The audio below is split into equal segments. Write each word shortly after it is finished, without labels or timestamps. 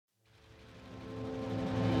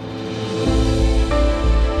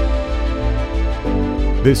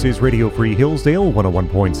This is Radio Free Hillsdale,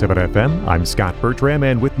 101.7 FM. I'm Scott Bertram,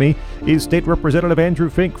 and with me is State Representative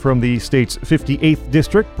Andrew Fink from the state's 58th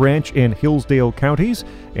District, Branch, and Hillsdale counties,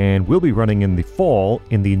 and we'll be running in the fall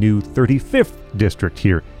in the new 35th District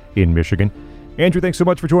here in Michigan. Andrew, thanks so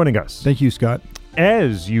much for joining us. Thank you, Scott.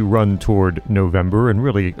 As you run toward November, and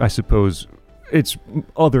really, I suppose, it's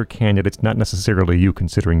other candidates, not necessarily you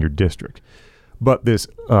considering your district, but this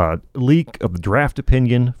leak of the draft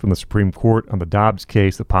opinion from the Supreme Court on the Dobbs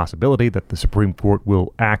case, the possibility that the Supreme Court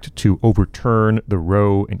will act to overturn the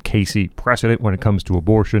Roe and Casey precedent when it comes to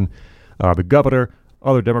abortion. The governor,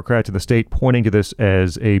 other Democrats in the state pointing to this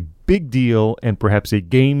as a big deal and perhaps a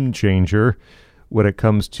game changer when it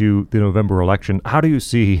comes to the November election. How do you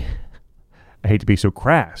see, I hate to be so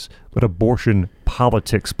crass, but abortion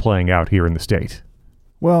politics playing out here in the state?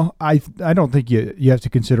 Well, I don't think you have to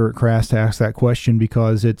consider it crass to ask that question,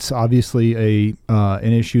 because it's obviously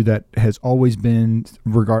an issue that has always been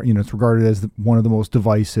it's regarded as one of the most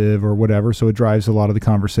divisive or whatever, so it drives a lot of the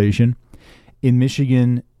conversation. In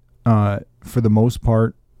Michigan, for the most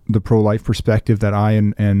part, the pro-life perspective that I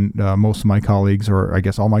and most of my colleagues, or I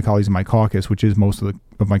guess all my colleagues in my caucus, which is most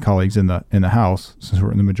of my colleagues in the House, since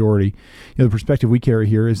we're in the majority, the perspective we carry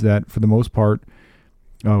here is that for the most part,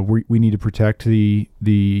 we need to protect the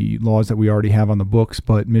laws that we already have on the books,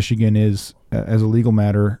 but Michigan is, as a legal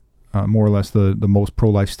matter, more or less the most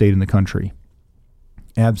pro-life state in the country.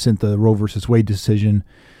 Absent the Roe versus Wade decision,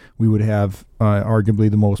 we would have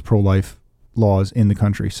arguably the most pro-life laws in the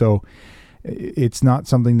country. So it's not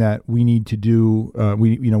something that we need to do.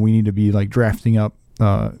 We need to be like drafting up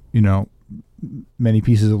many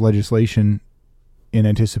pieces of legislation in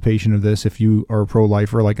anticipation of this. If you are a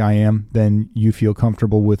pro-lifer like I am, then you feel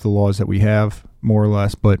comfortable with the laws that we have, more or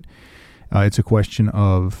less. But it's a question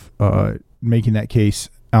of making that case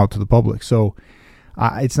out to the public. So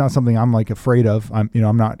it's not something I'm afraid of. I'm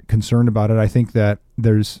not concerned about it. I think that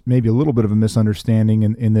there's maybe a little bit of a misunderstanding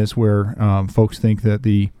in this, where folks think that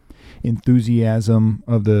the enthusiasm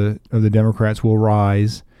of the Democrats will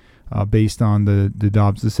rise based on the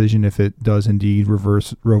Dobbs decision if it does indeed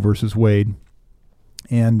reverse Roe versus Wade.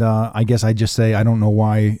 And I guess I just say I don't know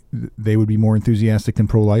why they would be more enthusiastic than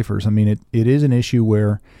pro-lifers. I mean, it is an issue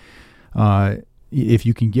where if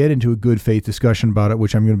you can get into a good faith discussion about it,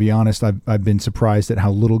 which I'm going to be honest, I've been surprised at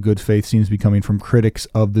how little good faith seems to be coming from critics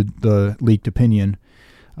of the leaked opinion,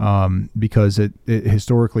 because it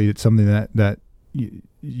historically it's something that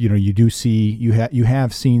you do see, you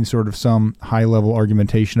have seen sort of some high level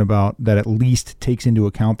argumentation about that at least takes into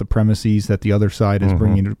account the premises that the other side is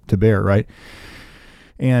bringing to bear, right?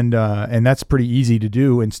 And that's pretty easy to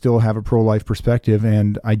do and still have a pro-life perspective.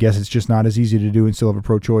 And I guess it's just not as easy to do and still have a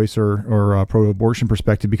pro-choice or a pro-abortion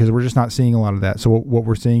perspective, because we're just not seeing a lot of that. So what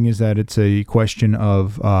we're seeing is that it's a question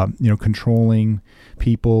of controlling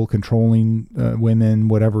people, controlling women,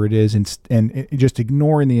 whatever it is, and just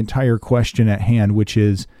ignoring the entire question at hand, which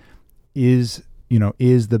is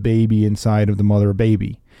the baby inside of the mother a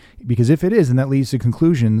baby? Because if it is, then that leads to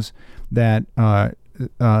conclusions that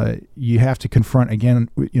you have to confront again,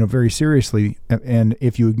 very seriously. And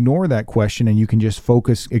if you ignore that question and you can just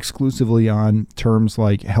focus exclusively on terms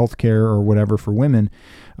like healthcare or whatever for women,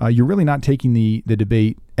 you're really not taking the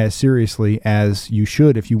debate as seriously as you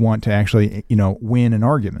should if you want to actually, win an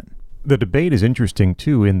argument. The debate is interesting,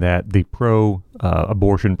 too, in that the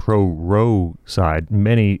pro-abortion, pro-Roe side,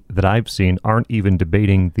 many that I've seen aren't even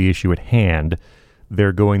debating the issue at hand.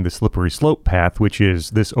 They're going the slippery slope path, which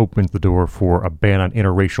is this opens the door for a ban on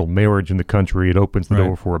interracial marriage in the country. It opens the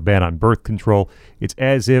door for a ban on birth control. It's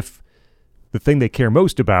as if the thing they care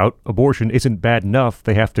most about, abortion, isn't bad enough.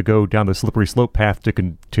 They have to go down the slippery slope path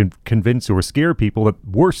to convince or scare people that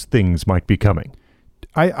worse things might be coming.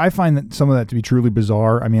 I find that some of that to be truly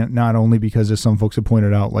bizarre. I mean, not only because, as some folks have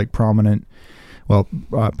pointed out, like prominent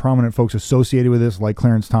folks associated with this, like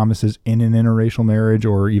Clarence Thomas, is in an interracial marriage,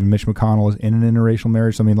 or even Mitch McConnell is in an interracial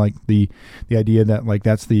marriage. So, I mean, like the idea that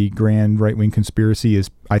that's the grand right-wing conspiracy is,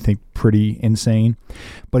 I think, pretty insane.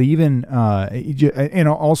 But even, and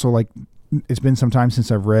also, it's been some time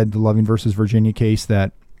since I've read the Loving versus Virginia case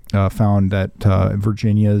that found that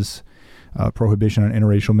Virginia's prohibition on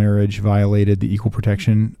interracial marriage violated the equal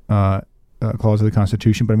protection clause of the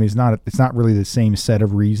Constitution. But I mean, it's not really the same set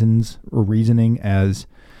of reasons or reasoning as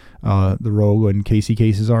the Roe and Casey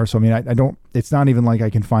cases are. So I mean, it's not even like I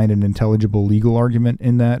can find an intelligible legal argument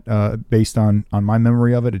in that based on my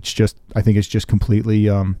memory of it. It's just, I think it's just completely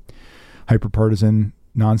hyper-partisan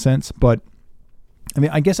nonsense. But I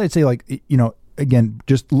mean, I guess I'd say, again,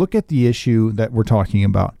 just look at the issue that we're talking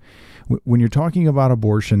about. When you're talking about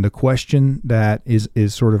abortion, the question that is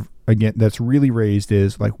sort of again, that's really raised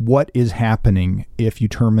is like, what is happening if you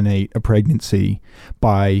terminate a pregnancy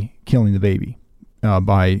by killing the baby,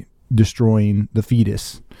 by destroying the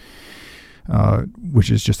fetus, which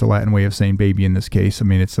is just a Latin way of saying baby in this case. I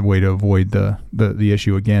mean, it's a way to avoid the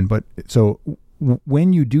issue again. But so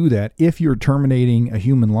when you do that, if you're terminating a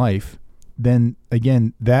human life, then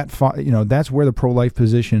again, that's where the pro-life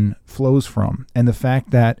position flows from. And the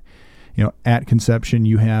fact that, at conception,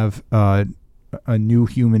 you have a new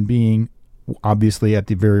human being, obviously at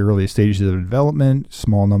the very earliest stages of development,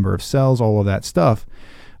 small number of cells, all of that stuff.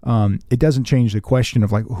 It doesn't change the question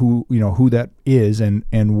of like who that is and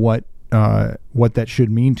what that should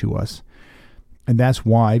mean to us. And that's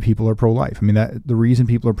why people are pro-life. I mean, the reason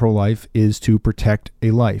people are pro-life is to protect a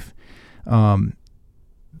life.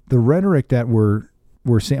 The rhetoric that we're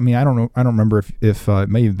seeing, I mean, I don't remember if it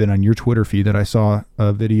may have been on your Twitter feed that I saw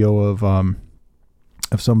a video of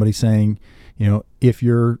somebody saying, if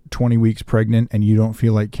you're 20 weeks pregnant and you don't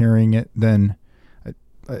feel like carrying it, then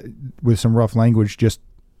with some rough language, just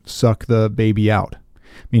suck the baby out.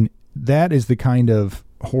 I mean, that is the kind of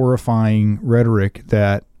horrifying rhetoric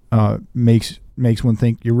that makes one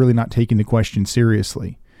think you're really not taking the question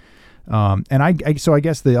seriously. So I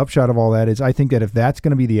guess the upshot of all that is I think that if that's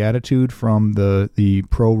going to be the attitude from the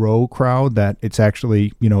pro-Roe crowd, that it's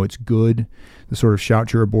actually, it's good, the sort of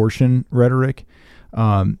shout your abortion rhetoric,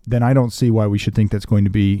 then I don't see why we should think that's going to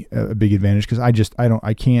be a big advantage, because I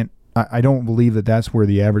don't believe that that's where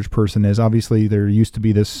the average person is. Obviously, there used to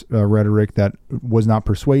be this rhetoric that was not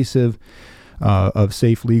persuasive, of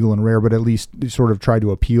safe, legal, and rare, but at least sort of try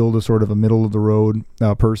to appeal to sort of a middle-of-the-road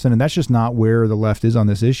person. And that's just not where the left is on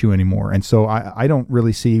this issue anymore. And so I don't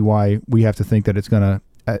really see why we have to think that it's going to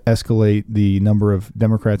escalate the number of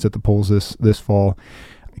Democrats at the polls this fall,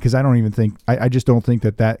 because I just don't think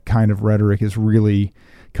that kind of rhetoric is really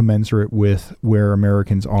commensurate with where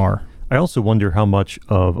Americans are. I also wonder how much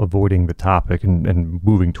of avoiding the topic and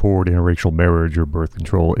moving toward interracial marriage or birth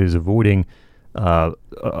control is avoiding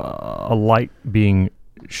a light being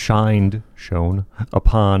shown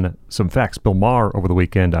upon some facts. Bill Maher over the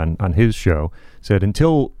weekend on his show said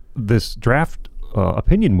until this draft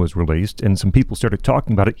opinion was released and some people started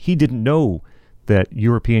talking about it, he didn't know that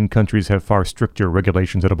European countries have far stricter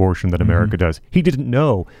regulations on abortion than America does. He didn't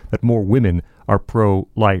know that more women are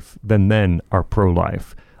pro-life than men are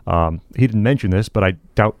pro-life. He didn't mention this, but I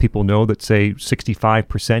doubt people know that, say,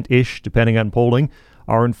 65%-ish, depending on polling,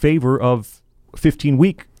 are in favor of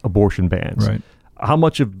 15-week abortion bans. Right. How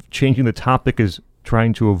much of changing the topic is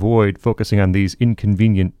trying to avoid focusing on these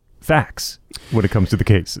inconvenient facts when it comes to the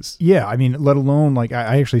cases? Yeah, I mean, let alone, like,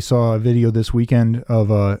 I actually saw a video this weekend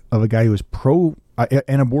of a guy who was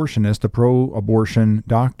an abortionist, a pro-abortion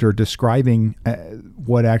doctor, describing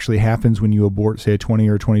what actually happens when you abort, say, a 20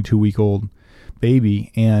 or 22-week-old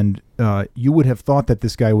baby. And you would have thought that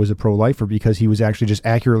this guy was a pro-lifer because he was actually just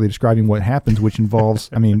accurately describing what happens, which involves,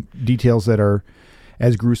 I mean, details that are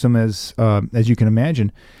as gruesome as you can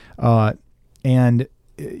imagine. And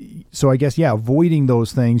so I guess, yeah, avoiding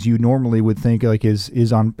those things you normally would think like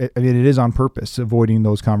is on, I mean, it is on purpose, avoiding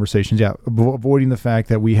those conversations. Yeah, avoiding the fact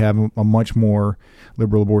that we have a much more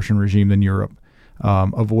liberal abortion regime than Europe.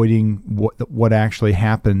 Avoiding what actually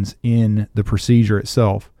happens in the procedure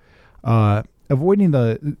itself. Avoiding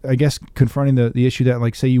confronting the issue that,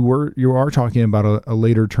 like, say you are talking about a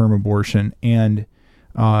later term abortion, and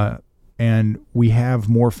we have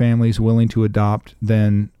more families willing to adopt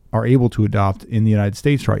than are able to adopt in the United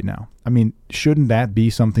States right now. I mean, shouldn't that be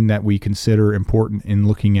something that we consider important in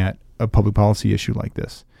looking at a public policy issue like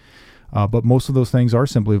this? But most of those things are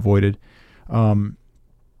simply avoided. So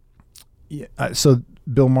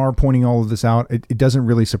Bill Maher pointing all of this out, it doesn't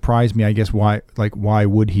really surprise me, I guess. Why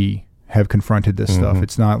would he have confronted this stuff?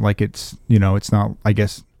 It's not like it's not, I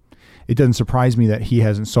guess it doesn't surprise me that he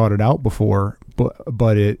hasn't sought it out before,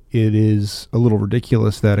 but it is a little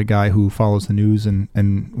ridiculous that a guy who follows the news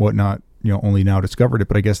and whatnot, only now discovered it.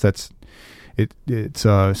 But I guess it's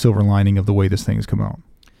a silver lining of the way this thing has come out.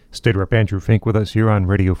 State Rep Andrew Fink with us here on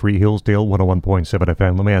Radio Free Hillsdale 101.7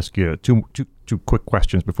 FM. Let me ask you two quick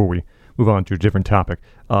questions before we move on to a different topic.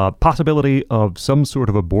 Possibility of some sort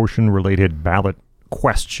of abortion-related ballot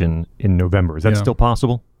question in November. Is that still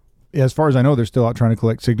possible? Yeah, as far as I know, they're still out trying to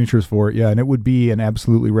collect signatures for it. Yeah, and it would be an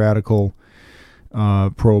absolutely radical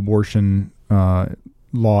pro-abortion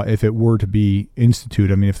law if it were to be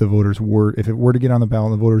instituted. I mean, if it were to get on the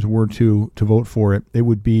ballot, and the voters were to vote for it, it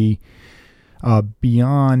would be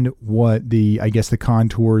beyond what the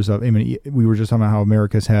contours of. I mean, we were just talking about how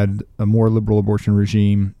America's had a more liberal abortion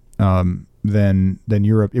regime than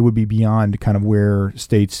Europe. It would be beyond kind of where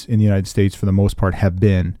states in the United States, for the most part, have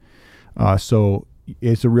been. So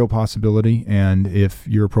it's a real possibility. And if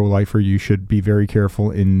you're a pro-lifer, you should be very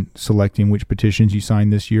careful in selecting which petitions you sign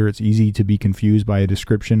this year. It's easy to be confused by a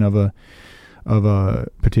description of a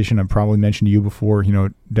petition. I've probably mentioned to you before,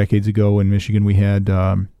 decades ago in Michigan, we had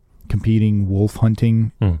competing wolf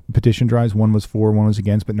hunting petition drives. One was for, one was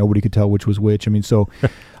against, but nobody could tell which was which. I mean, so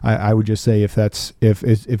I would just say if that's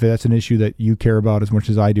an issue that you care about as much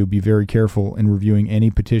as I do, be very careful in reviewing any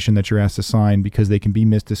petition that you're asked to sign, because they can be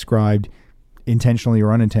misdescribed intentionally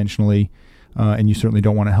or unintentionally, and you certainly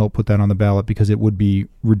don't want to help put that on the ballot, because it would be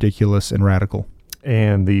ridiculous and radical.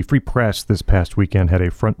 And the Free Press this past weekend had a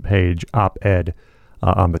front page op-ed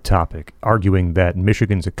on the topic, arguing that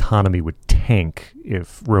Michigan's economy would tank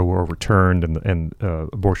if Roe were overturned and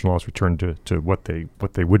abortion laws returned to what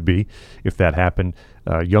they would be if that happened.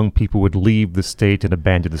 Young people would leave the state and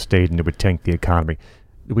abandon the state, and it would tank the economy.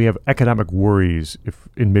 We have economic worries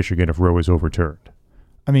in Michigan if Roe is overturned.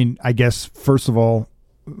 I mean, I guess, first of all,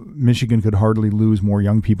 Michigan could hardly lose more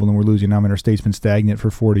young people than we're losing now. I mean, our state's been stagnant for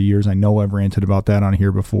 40 years. I know I've ranted about that on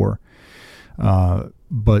here before.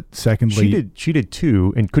 But secondly, she did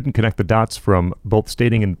too, and couldn't connect the dots from both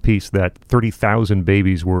stating in the piece that 30,000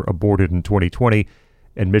 babies were aborted in 2020,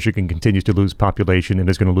 and Michigan continues to lose population and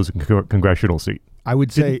is going to lose a congressional seat. I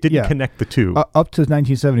would say didn't connect the two. Up to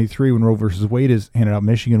 1973, when Roe versus Wade is handed out,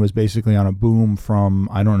 Michigan was basically on a boom from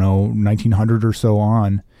 1900 or so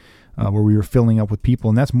on, where we were filling up with people,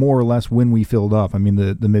 and that's more or less when we filled up. I mean,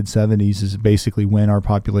 the mid 70s is basically when our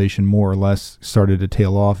population more or less started to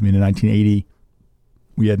tail off. I mean, in 1980.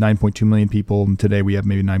 We had 9.2 million people, and today we have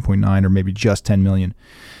maybe 9.9 or maybe just 10 million.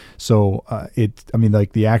 So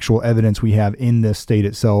the actual evidence we have in this state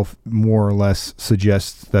itself more or less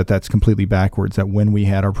suggests that that's completely backwards, that when we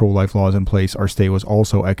had our pro-life laws in place, our state was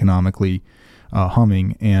also economically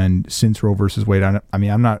humming. And since Roe versus Wade,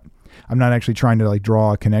 I'm not actually trying to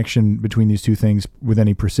draw a connection between these two things with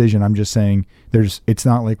any precision. I'm just saying it's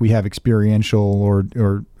not like we have experiential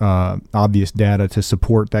or obvious data to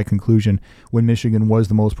support that conclusion. When Michigan was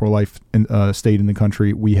the most pro-life state in the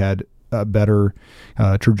country, we had a better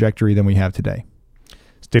trajectory than we have today.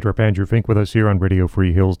 State Rep Andrew Fink with us here on Radio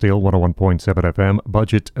Free Hillsdale, 101.7 FM.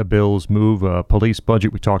 Budget bills move. Police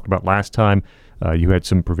budget we talked about last time. You had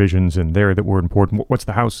some provisions in there that were important. What's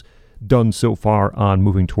the House done so far on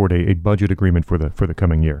moving toward a budget agreement for the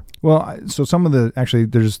coming year? Well, so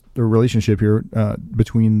there's a relationship here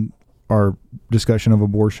between our discussion of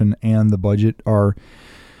abortion and the budget. Our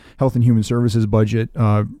Health and Human Services budget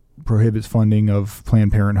prohibits funding of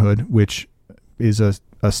Planned Parenthood, which is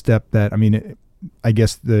a step that, I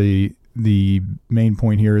guess the main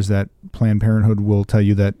point here is that Planned Parenthood will tell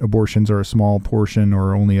you that abortions are a small portion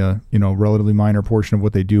or only a relatively minor portion of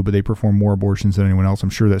what they do, but they perform more abortions than anyone else. I'm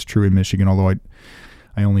sure that's true in Michigan, although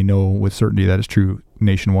I only know with certainty that is true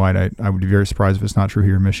nationwide. I would be very surprised if it's not true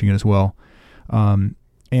here in Michigan as well. And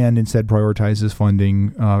instead prioritizes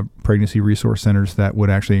funding pregnancy resource centers that would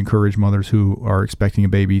actually encourage mothers who are expecting a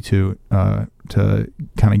baby to kind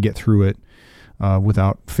of get through it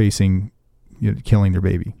without facing killing their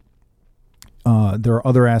baby. There are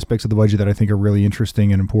other aspects of the budget that I think are really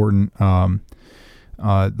interesting and important.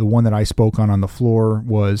 The one that I spoke on the floor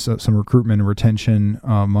was some recruitment and retention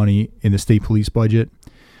money in the state police budget.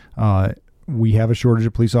 We have a shortage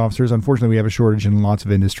of police officers. Unfortunately, we have a shortage in lots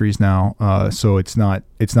of industries now. So it's not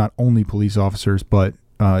only police officers, but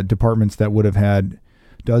departments that would have had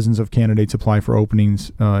dozens of candidates apply for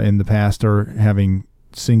openings in the past are having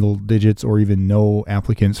single digits or even no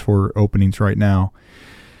applicants for openings right now.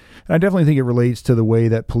 I definitely think it relates to the way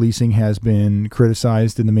that policing has been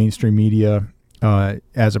criticized in the mainstream media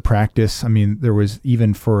as a practice. I mean, there was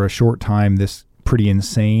even for a short time this pretty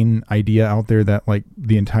insane idea out there that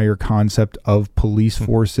the entire concept of police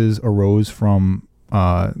forces arose from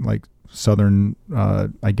Southern,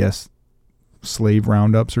 I guess, slave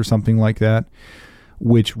roundups or something like that,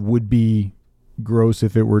 which would be gross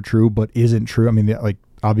if it were true, but isn't true. I mean,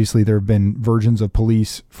 obviously there have been versions of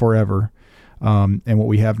police forever. And what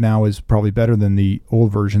we have now is probably better than the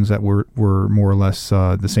old versions that were more or less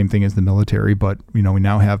the same thing as the military. But, we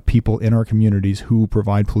now have people in our communities who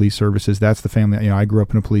provide police services. That's the family. I grew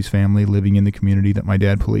up in a police family living in the community that my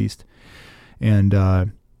dad policed. And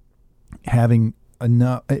having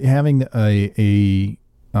a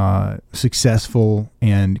successful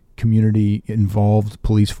and community-involved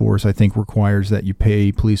police force, I think, requires that you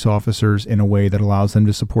pay police officers in a way that allows them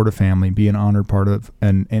to support a family, be an honored part of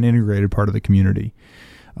an integrated part of the community.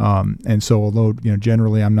 And so, although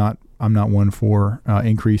generally I'm not one for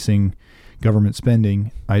increasing government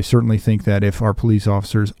spending, I certainly think that if our police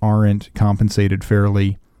officers aren't compensated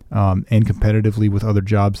fairly and competitively with other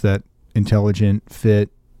jobs that intelligent,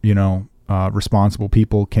 fit, responsible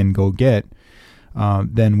people can go get,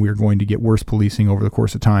 then we're going to get worse policing over the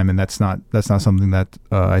course of time, and that's not something that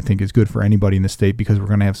I think is good for anybody in the state, because we're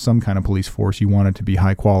going to have some kind of police force. You want it to be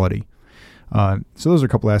high quality. So those are a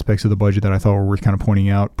couple aspects of the budget that I thought were worth kind of pointing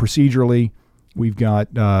out. Procedurally, we've got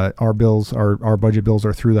our bills, our budget bills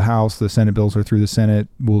are through the House, the Senate bills are through the Senate.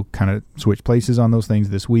 We'll kind of switch places on those things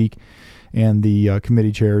this week, and the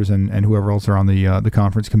committee chairs and whoever else are on the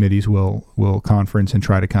conference committees will conference and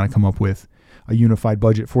try to kind of come up with a unified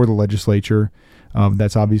budget for the legislature.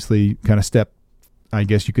 That's obviously kind of step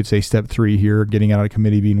 3 here, getting out of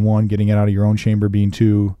committee being 1, getting it out of your own chamber being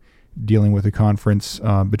 2, dealing with a conference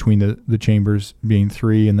between the chambers being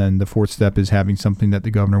 3, and then the 4th step is having something that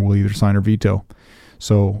the governor will either sign or veto.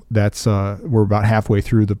 So that's we're about halfway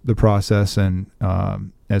through the process, and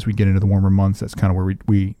as we get into the warmer months, that's kind of where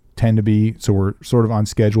we tend to be. So we're sort of on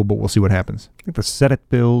schedule, but we'll see what happens. I think the Senate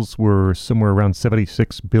bills were somewhere around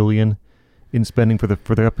 $76 billion in spending for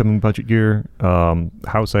the upcoming budget year.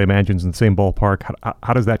 House, I imagine, is in the same ballpark.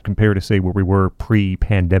 How does that compare to, say, where we were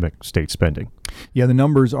pre-pandemic state spending? Yeah, the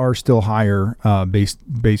numbers are still higher,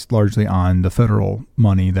 based largely on the federal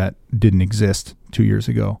money that didn't exist 2 years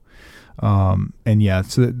ago. And yeah,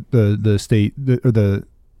 so the state,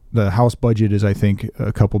 the House budget is, I think,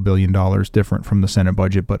 a couple $1 billion different from the Senate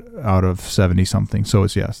budget, but out of 70 something. So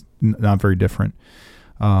it's, yes, not very different.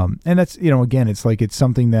 And that's, again, it's like, it's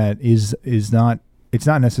something that is not, it's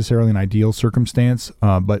not necessarily an ideal circumstance,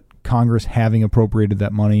 but Congress having appropriated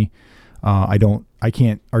that money, I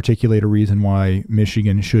can't articulate a reason why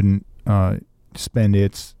Michigan shouldn't spend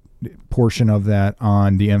its portion of that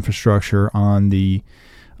on the infrastructure, on the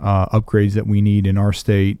upgrades that we need in our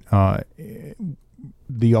state.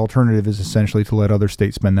 The alternative is essentially to let other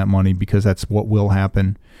states spend that money, because that's what will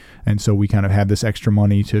happen. And so we kind of have this extra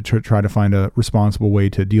money to try to find a responsible way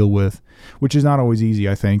to deal with, which is not always easy,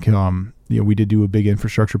 I think. We did do a big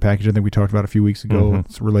infrastructure package, I think we talked about a few weeks ago. Mm-hmm.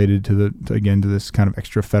 It's related to this kind of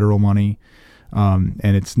extra federal money. And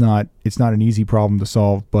it's not an easy problem to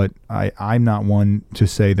solve, but I'm not one to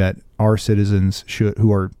say that our citizens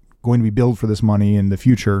who are going to be billed for this money in the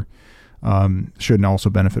future shouldn't also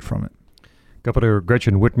benefit from it. Governor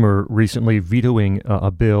Gretchen Whitmer recently vetoing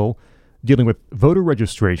a bill dealing with voter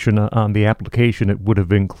registration. On the application, it would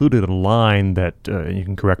have included a line that, you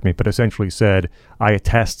can correct me, but essentially said, "I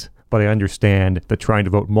attest, but I understand that trying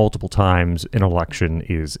to vote multiple times in an election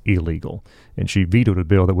is illegal." And she vetoed a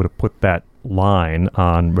bill that would have put that line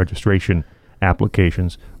on registration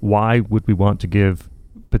applications. Why would we want to give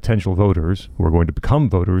potential voters, who are going to become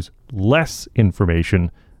voters, less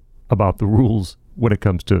information about the rules when it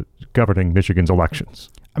comes to governing Michigan's elections?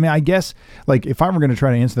 I mean, I guess, like, if I were going to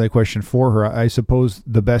try to answer that question for her, I suppose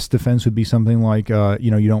the best defense would be something like,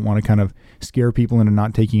 you don't want to kind of scare people into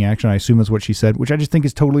not taking action. I assume that's what she said, which I just think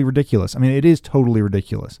is totally ridiculous. I mean, it is totally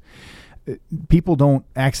ridiculous. People don't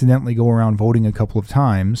accidentally go around voting a couple of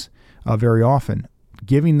times very often.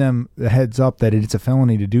 Giving them the heads up that it's a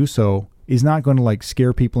felony to do so is not going to, like,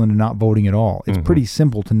 scare people into not voting at all. It's pretty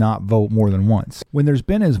simple to not vote more than once. When there's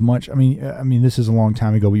been as much, I mean, this is a long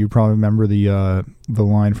time ago, but you probably remember the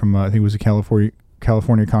line from I think it was a California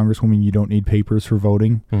Congresswoman: "You don't need papers for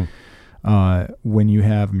voting." When you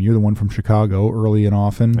have, you're the one from Chicago, early and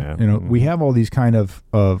often. Yeah. We have all these kind of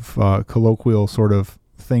colloquial sort of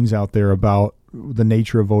things out there about the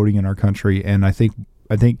nature of voting in our country, and I think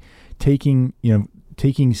taking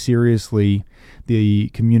seriously the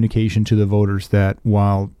communication to the voters that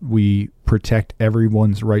while we protect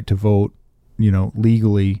everyone's right to vote,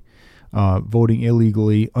 legally, voting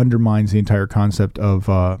illegally undermines the entire concept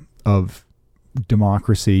of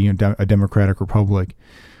democracy, a democratic republic.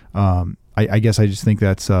 I guess I just think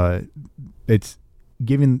that's it's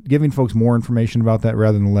giving folks more information about that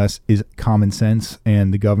rather than less is common sense,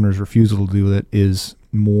 and the governor's refusal to do it is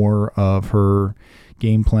more of her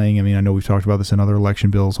game playing. I mean, I know we've talked about this in other election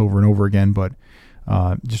bills over and over again, but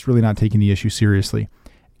just really not taking the issue seriously.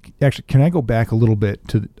 Actually, can I go back a little bit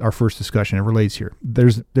to our first discussion? It relates here.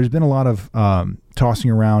 There's been a lot of tossing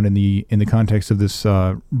around in the context of this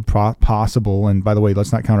possible, and by the way,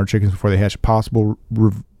 let's not count our chickens before they hatch, possible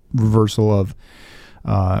reversal of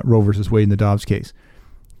Roe versus Wade in the Dobbs case.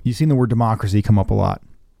 You've seen the word democracy come up a lot.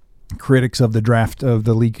 Critics of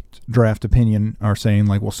the leaked draft opinion are saying,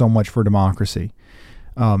 like, well, so much for democracy.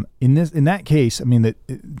 In that case, I mean, that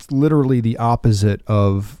it's literally the opposite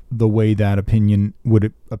of the way that opinion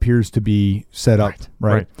appears to be set up,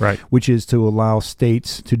 right? Which is to allow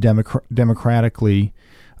states to democratically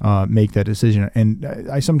make that decision. And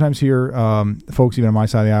I sometimes hear folks, even on my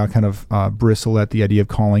side of the aisle, kind of bristle at the idea of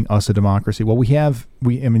calling us a democracy. Well,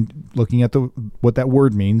 looking at what that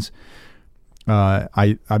word means,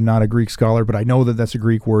 I'm not a Greek scholar, but I know that that's a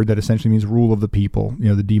Greek word that essentially means rule of the people.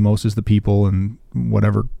 The demos is the people, and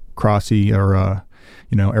whatever krasi or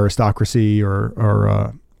aristocracy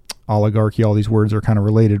or oligarchy, all these words are kind of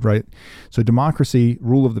related, right? So democracy,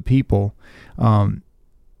 rule of the people.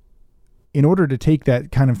 In order to take that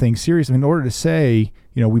kind of thing seriously, in order to say,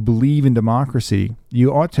 we believe in democracy,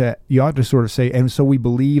 you ought to sort of say, and so we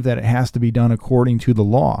believe that it has to be done according to the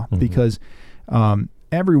law, because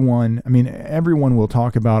everyone will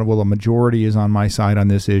talk about, well, a majority is on my side on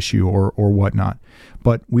this issue or whatnot.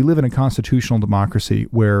 But we live in a constitutional democracy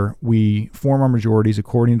where we form our majorities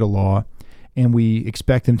according to law, and we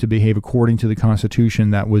expect them to behave according to the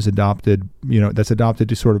Constitution that was adopted, that's adopted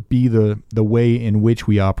to sort of be the way in which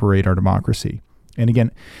we operate our democracy. And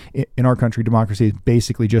again, in our country, democracy is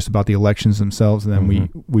basically just about the elections themselves, and then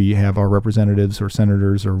we have our representatives or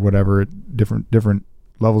senators or whatever at different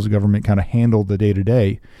levels of government kind of handle the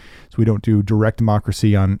day-to-day. So we don't do direct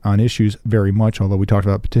democracy on issues very much, although we talked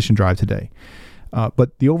about petition drive today.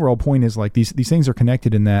 But the overall point is, like, these things are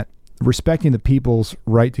connected in that respecting the people's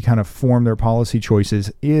right to kind of form their policy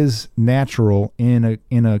choices is natural in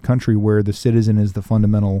a country where the citizen is the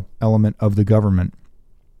fundamental element of the government.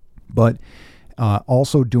 But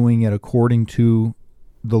also doing it according to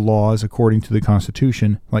the laws, according to the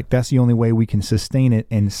Constitution, like that's the only way we can sustain it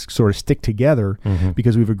and sort of stick together,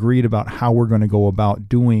 because we've agreed about how we're going to go about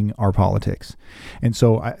doing our politics. And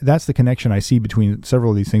so that's the connection I see between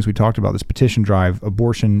several of these things we talked about: this petition drive,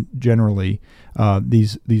 abortion generally,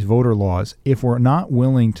 these voter laws. If we're not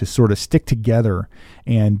willing to sort of stick together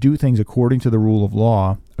and do things according to the rule of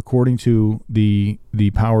law, according to the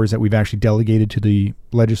powers that we've actually delegated to the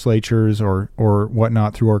legislatures or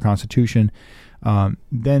whatnot through our Constitution,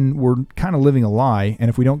 then we're kind of living a lie. And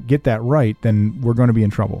if we don't get that right, then we're going to be in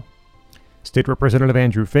trouble. State Representative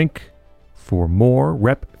Andrew Fink. For more,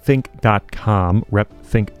 repthink.com,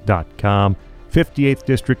 repthink.com. 58th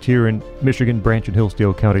District here in Michigan, Branch and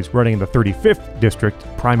Hillsdale counties, running in the 35th District,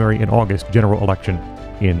 primary in August, general election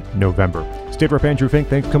in November. State Rep Andrew Fink,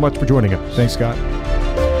 thanks so much for joining us. Thanks, Scott.